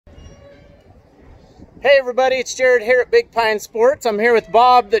Hey everybody, it's Jared here at Big Pine Sports. I'm here with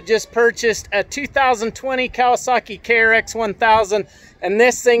Bob that just purchased a 2020 Kawasaki KRX 1000, and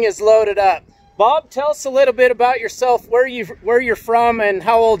this thing is loaded up. Bob, tell us a little bit about yourself, where you're from and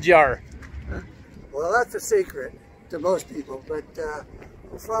how old you are. Well, that's a secret to most people, but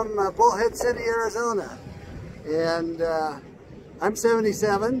I'm from Bullhead City, Arizona, and I'm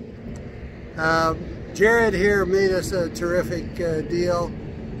 77. Jared here made us a terrific deal.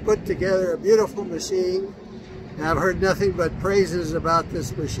 Put together a beautiful machine, and I've heard nothing but praises about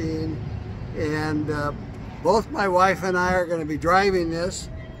this machine, and both my wife and I are going to be driving this.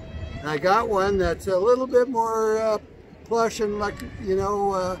 I got one that's a little bit more plush and, like, you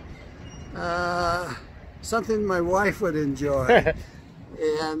know, something my wife would enjoy.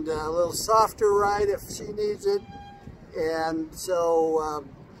 And a little softer ride if she needs it, and so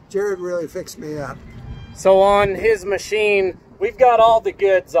Jared really fixed me up. So on his machine, we've got all the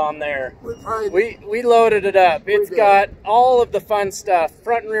goods on there. We loaded it up. It's got all of the fun stuff.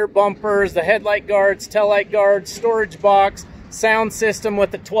 Front and rear bumpers, the headlight guards, taillight guards, storage box, sound system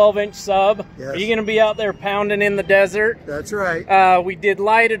with a 12-inch sub. Yes. Are you going to be out there pounding in the desert? That's right. We did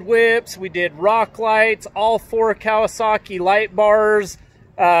lighted whips. We did rock lights, all 4 Kawasaki light bars.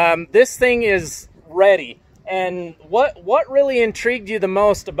 This thing is ready. And what really intrigued you the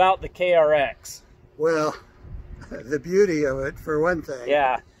most about the KRX? Well, the beauty of it, for one thing.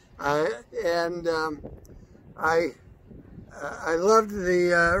 Yeah. I loved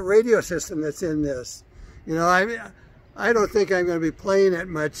the radio system that's in this. You know, I don't think I'm going to be playing it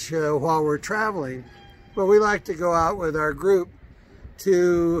much while we're traveling, but we like to go out with our group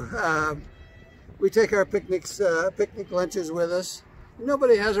to, we take our picnic lunches with us.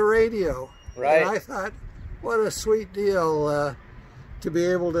 Nobody has a radio. Right. And I thought, what a sweet deal to be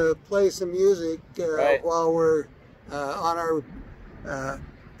able to play some music right. while we're on our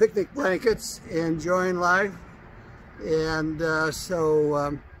picnic blankets, enjoying life. And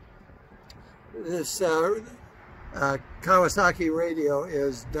so this Kawasaki radio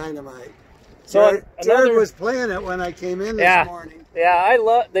is dynamite. So Jared was playing it when I came in this morning. Yeah,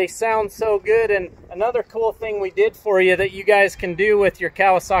 they sound so good. And another cool thing we did for you that you guys can do with your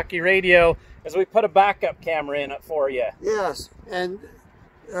Kawasaki radio is we put a backup camera in it for you. Yes, and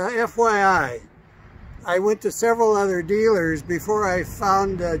FYI, I went to several other dealers before I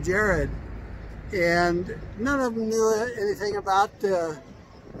found Jared, and none of them knew anything about the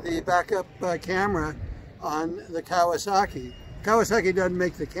backup camera on the Kawasaki. Kawasaki doesn't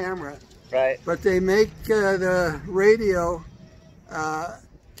make the camera, right? But they make the radio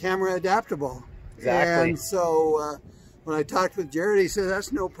camera adaptable. Exactly. And so when I talked with Jared, he said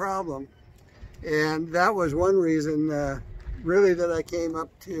that's no problem, and that was one reason really that I came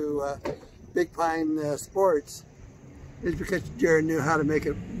up to Big Pine Sports, is because Jared knew how to make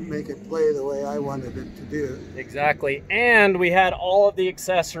it play the way I wanted it to do. Exactly. And we had all of the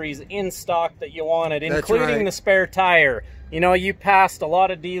accessories in stock that you wanted, including the spare tire. You know, you passed a lot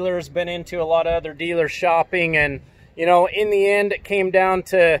of dealers, been into a lot of other dealers shopping, and you know, in the end it came down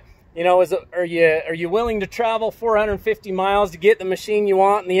to, you know, are you willing to travel 450 miles to get the machine you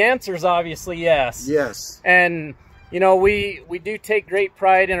want? And the answer is obviously yes. Yes. And you know, we do take great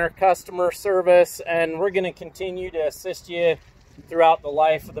pride in our customer service, and we're going to continue to assist you throughout the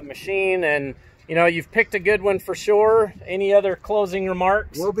life of the machine. And, you know, you've picked a good one for sure. Any other closing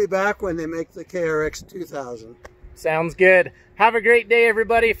remarks? We'll be back when they make the KRX 2000. Sounds good. Have a great day,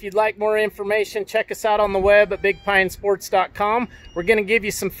 everybody. If you'd like more information, check us out on the web at bigpinesports.com. We're going to give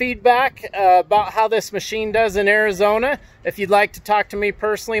you some feedback about how this machine does in Arizona. If you'd like to talk to me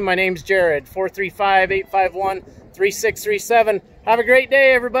personally, my name's Jared, 435-851-3637. Have a great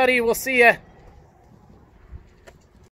day, everybody. We'll see you.